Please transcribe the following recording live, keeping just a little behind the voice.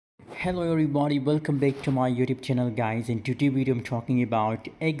Hello everybody, welcome back to my YouTube channel guys. In today's video I'm talking about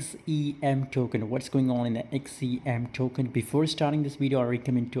XEM token. What's going on in the XEM token? Before starting this video, I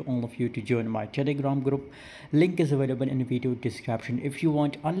recommend to all of you to join my Telegram group. Link is available in the video description. If you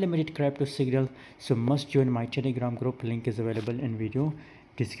want unlimited crypto signal, so must join my Telegram group. Link is available in video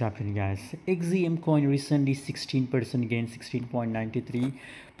description guys. XEM coin recently 16% gain,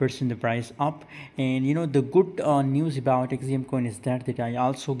 16.93% the price up. And you know the good news about XEM coin is that I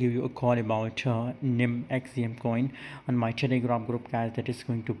also give you a call about NEM XEM coin on my Telegram group guys, that is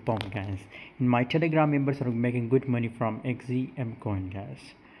going to pump guys. And my Telegram members are making good money from XEM coin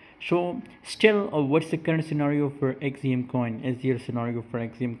guys. So still what's the current scenario for XEM coin? Is there a scenario for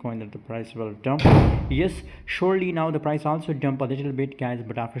XEM coin that the price will dump? Yes, surely now the price also dump a little bit guys,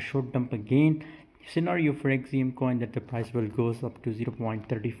 but after short dump again, scenario for XEM coin that the price will goes up to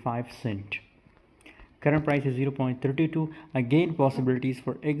 0.35 cent. Current price is 0.32. Again possibilities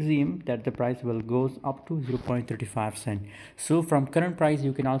for XEM that the price will goes up to 0.35 cent. So from current price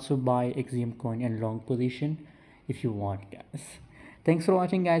you can also buy XEM coin in long position if you want guys. Thanks for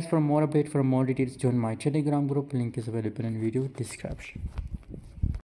watching guys. For more update, for more details, join my Telegram group. Link is available in video description.